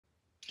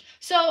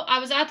So I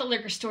was at the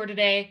liquor store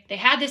today. They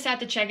had this at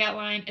the checkout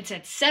line. It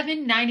said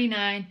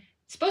 $7.99.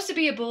 It's supposed to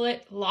be a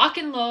Bulleit lock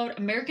and load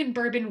American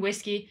bourbon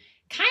whiskey.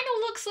 Kind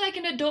of looks like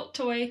an adult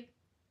toy.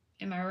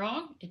 Am I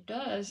wrong? It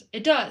does.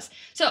 It does.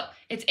 So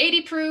it's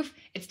 80 proof.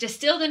 It's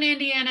distilled in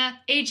Indiana,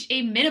 aged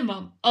a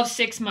minimum of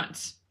 6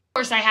 months. Of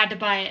course, I had to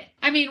buy it.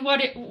 I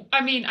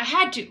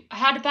had to. I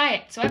had to buy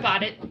it, so I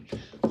bought it.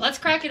 Let's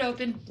crack it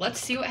open. Let's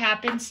see what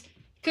happens.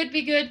 Could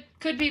be good.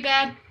 Could be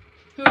bad.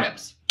 Who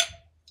knows?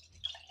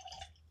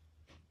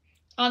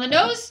 On the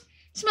nose,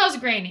 smells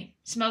grainy.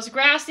 Smells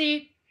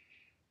grassy,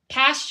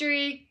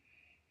 pastury.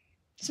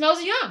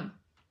 Smells young.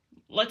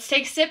 Let's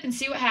take a sip and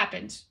see what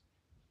happens.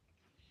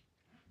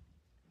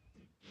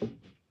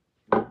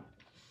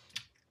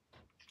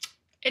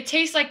 It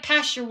tastes like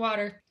pasture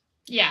water.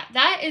 Yeah,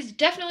 that is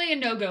definitely a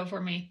no-go for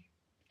me.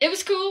 It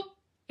was cool,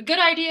 a good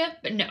idea,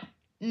 but no.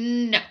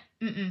 No.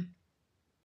 Mm-mm.